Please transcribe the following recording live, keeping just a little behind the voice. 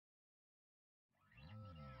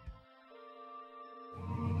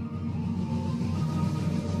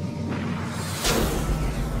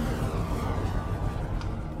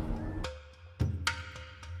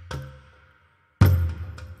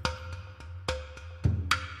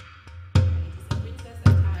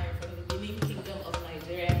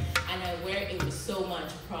so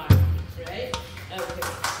much pride, right? Okay,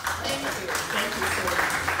 thank you so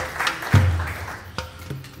much.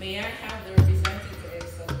 May I have the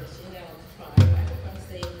representatives of the Shinnecock tribe? I hope I'm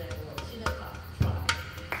saying that well, Shinnecock tribe.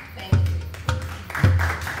 Thank you.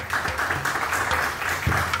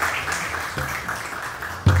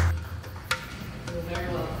 You're very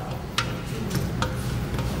welcome.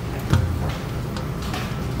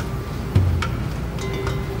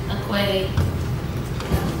 Akwai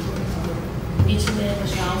Michele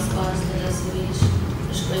Charles Boston as we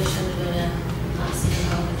persuasion of the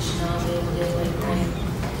National Day Grant.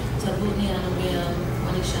 Tabuni Anabia,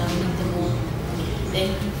 Manishan Nitamo.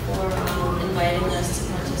 Thank you for inviting us to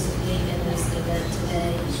participate in this event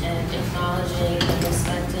today and acknowledging and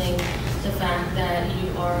respecting the fact that you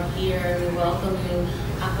are here. We welcome you,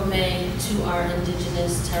 Akame, to our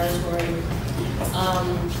indigenous territory.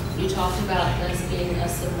 You talked about this being a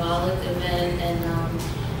symbolic event, and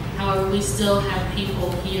however, we still have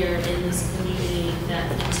people here in this community that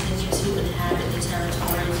continue to inhabit the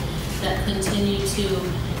territory, that continue to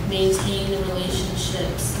maintain the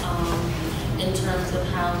relationships in terms of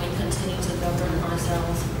how we continue to govern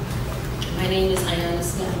ourselves. My name is Ayanna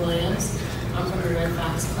Smith-Williams. I'm from the Red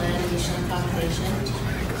Fox Clan in the Shinnecock Nation.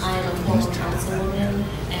 I am a former councilwoman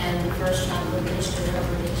and the first child administrator of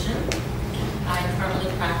the nation. I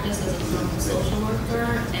currently practice as a clinical social worker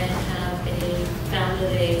and have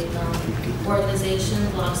founded a organization,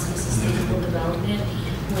 Blossom Sustainable Development,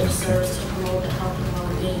 which serves to promote the health and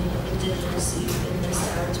well-being of indigenous youth in this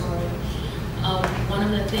territory. One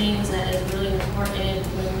of the things that is really important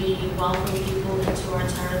when we welcome people into our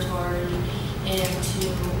territory and to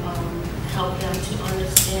help them to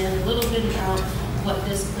understand a little bit about what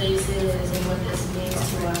this place is and what this means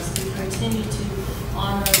to us. We continue to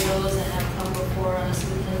honor those that have come before us.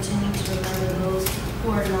 We continue to remember those who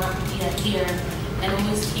are not yet here, and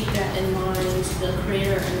always keep that in mind, the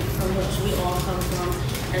creator and from which we all come from,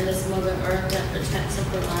 and this Mother Earth that protects and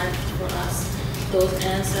provides for us. Those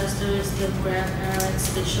ancestors, the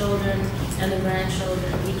grandparents, the children, and the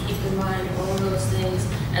grandchildren. We keep in mind all those things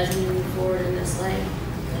as we move forward in this life.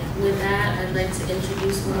 With that, I'd like to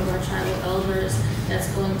introduce one of our tribal elders that's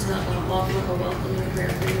going to offer a welcoming prayer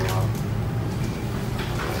for you all.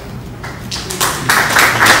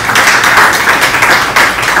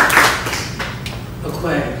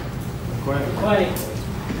 Akwai.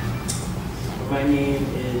 My name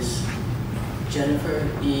is Jennifer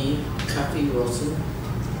E. Cuffy Wilson.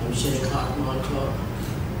 I'm Shinnecock Montauk,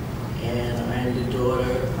 and I am the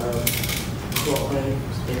daughter of Corcoran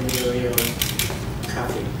and Muriel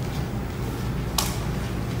Cuffy.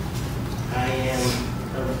 I am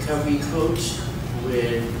a recovery coach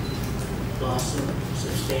with Blossom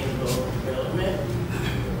Sustainable Development.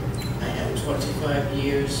 I have 25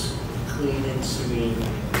 years clean and serene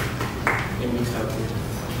in recovery.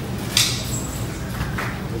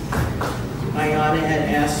 Ayana had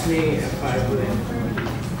asked me if I would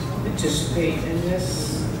participate in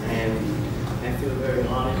this, and I feel very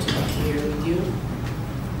honored to be here with you.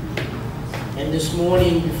 And this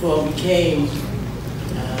morning, before we came,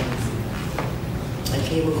 I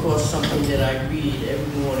came across something that I read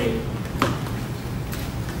every morning.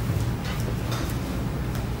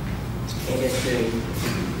 And it's the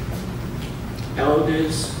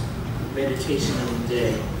Elders Meditation of the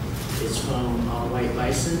Day. It's from White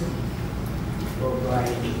Bison for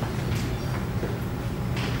Variety.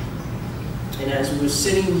 And as we were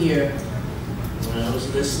sitting here, when I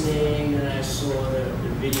was listening and I saw the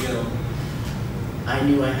video, I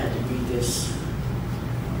knew I had to read this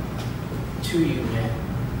to you, man.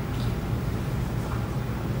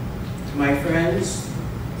 My friends,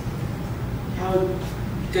 how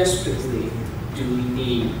desperately do we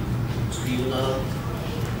need to be loved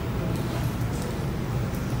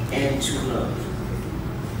and to love?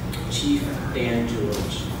 Chief Dan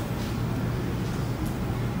George.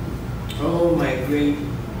 Oh, my great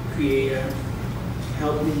Creator,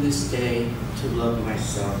 help me this day to love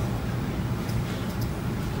myself.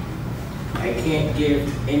 I can't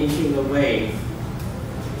give anything away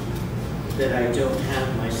that I don't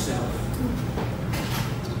have myself.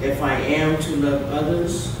 If I am to love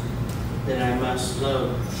others, then I must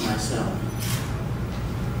love myself.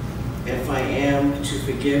 If I am to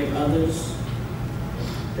forgive others,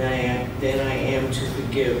 then I am to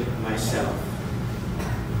forgive myself.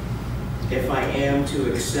 If I am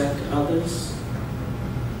to accept others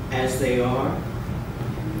as they are,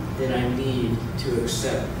 then I need to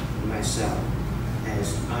accept myself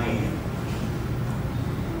as I am.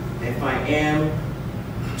 If I am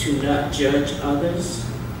to not judge others,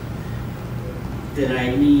 then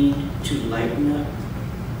I need to lighten up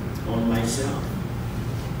on myself.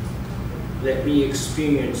 Let me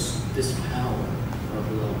experience this power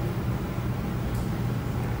of love.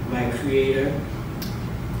 My Creator,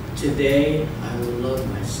 today I will love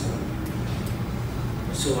myself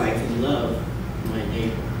so I can love my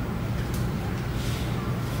neighbor.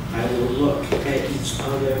 I will look at each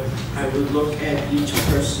other, I will look at each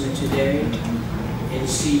person today and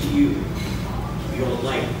see you, your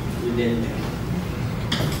light within them.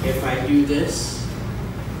 If I do this,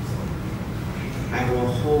 I will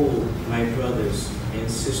hold my brothers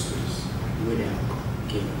and sisters without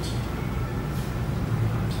guilt.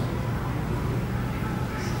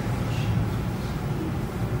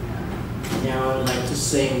 Now I would like to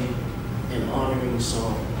sing an honoring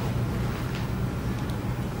song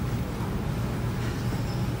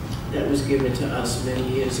that was given to us many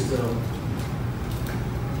years ago.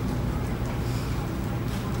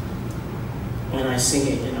 And I sing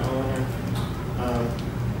it in honor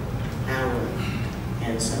of our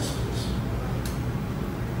ancestors.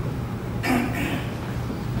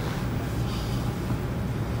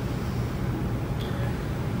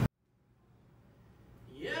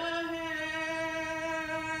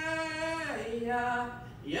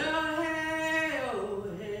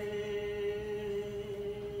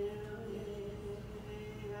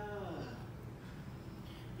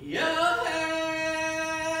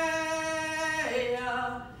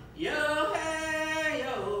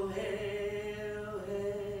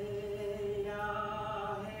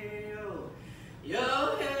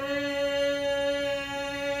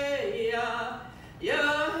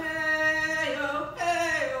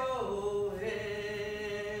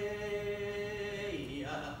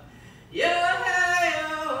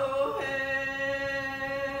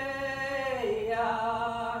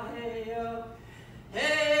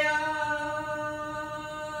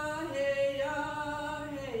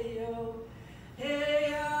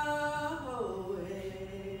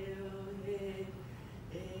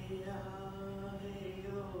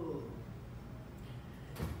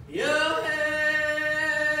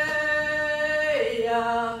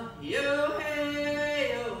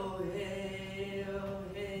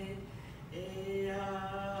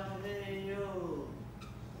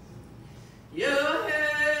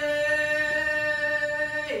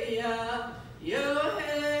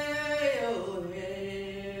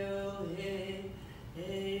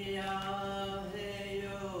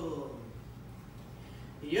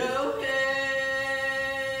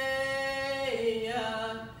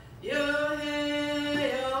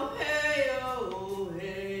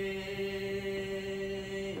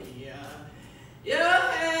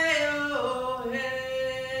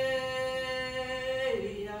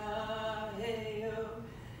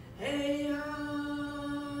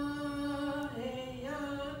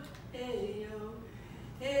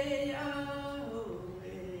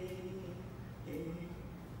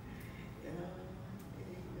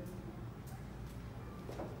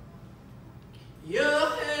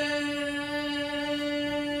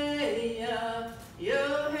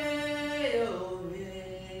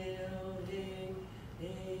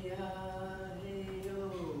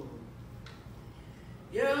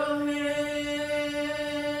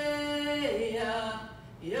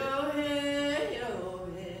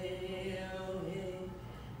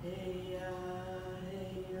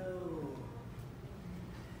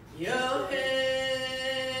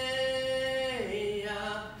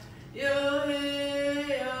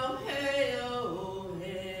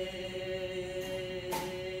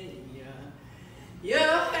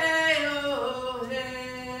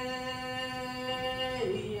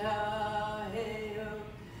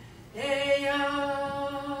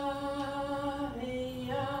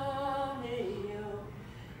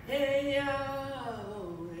 Hey,